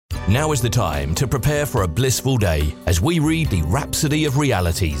Now is the time to prepare for a blissful day as we read the Rhapsody of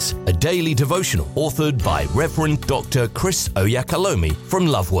Realities, a daily devotional authored by Reverend Dr. Chris Oyakalomi from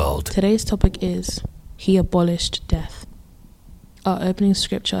Love World. Today's topic is, He abolished death. Our opening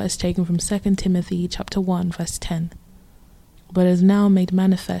scripture is taken from 2 Timothy chapter 1 verse 10. But is now made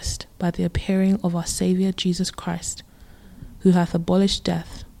manifest by the appearing of our Saviour Jesus Christ, who hath abolished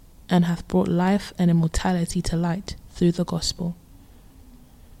death, and hath brought life and immortality to light through the gospel.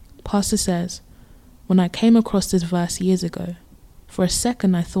 Pastor says, when I came across this verse years ago, for a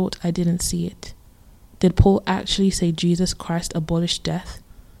second I thought I didn't see it. Did Paul actually say Jesus Christ abolished death?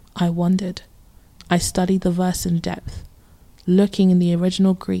 I wondered. I studied the verse in depth, looking in the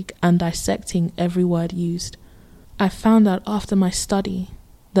original Greek and dissecting every word used. I found out after my study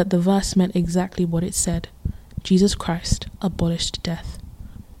that the verse meant exactly what it said. Jesus Christ abolished death.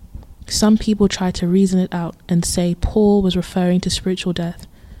 Some people try to reason it out and say Paul was referring to spiritual death.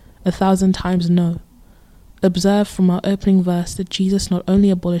 1,000 times no. Observe from our opening verse that Jesus not only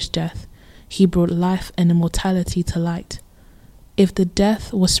abolished death, he brought life and immortality to light. If the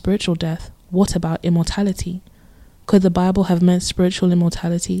death was spiritual death, what about immortality? Could the Bible have meant spiritual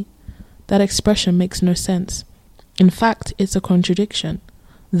immortality? That expression makes no sense. In fact, it's a contradiction.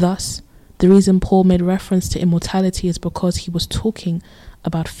 Thus, the reason Paul made reference to immortality is because he was talking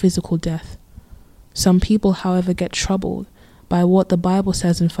about physical death. Some people, however, get troubled by what the Bible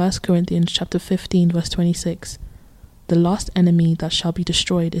says in 1 Corinthians chapter 15 verse 26. The last enemy that shall be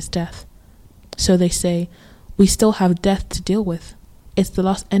destroyed is death. So they say, we still have death to deal with. It's the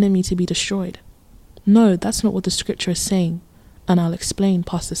last enemy to be destroyed. No, that's not what the scripture is saying, and I'll explain,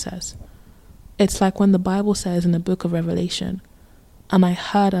 Pastor says. It's like when the Bible says in the book of Revelation, and I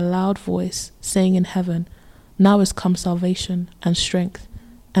heard a loud voice saying in heaven, now is come salvation and strength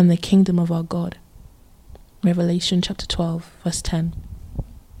and the kingdom of our God. Revelation chapter 12 verse 10.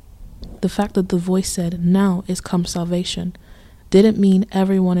 The fact that the voice said, now is come salvation, didn't mean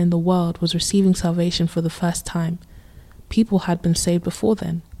everyone in the world was receiving salvation for the first time. People had been saved before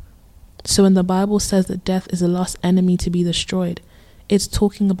then. So when the Bible says that death is the last enemy to be destroyed, it's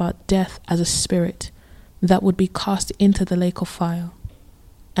talking about death as a spirit that would be cast into the lake of fire.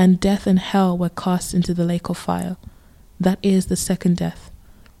 And death and hell were cast into the lake of fire. That is the second death.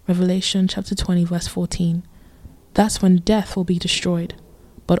 Revelation chapter 20 verse 14. That's when death will be destroyed,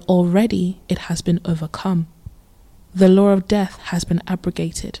 but already it has been overcome. The law of death has been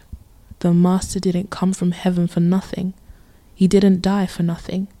abrogated. The Master didn't come from heaven for nothing. He didn't die for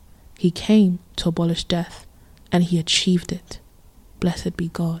nothing. He came to abolish death, and he achieved it. Blessed be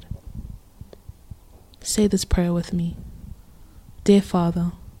God. Say this prayer with me. Dear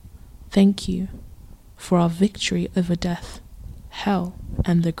Father, thank you for our victory over death, hell,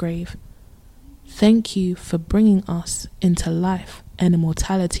 and the grave. Thank you for bringing us into life and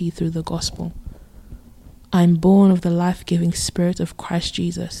immortality through the gospel. I'm born of the life-giving Spirit of Christ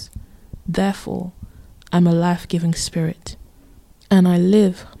Jesus. Therefore, I'm a life-giving spirit, and I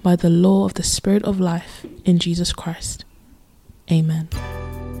live by the law of the Spirit of life in Jesus Christ. Amen.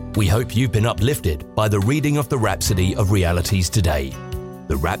 We hope you've been uplifted by the reading of the Rhapsody of Realities today.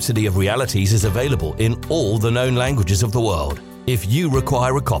 The Rhapsody of Realities is available in all the known languages of the world. If you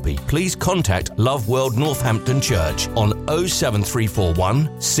require a copy, please contact Love World Northampton Church on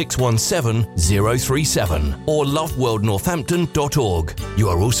 07341 617 037 or loveworldnorthampton.org. You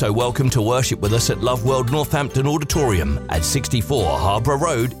are also welcome to worship with us at Love World Northampton Auditorium at 64 Harbour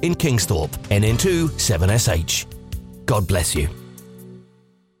Road in Kingsthorpe, NN2 7SH. God bless you.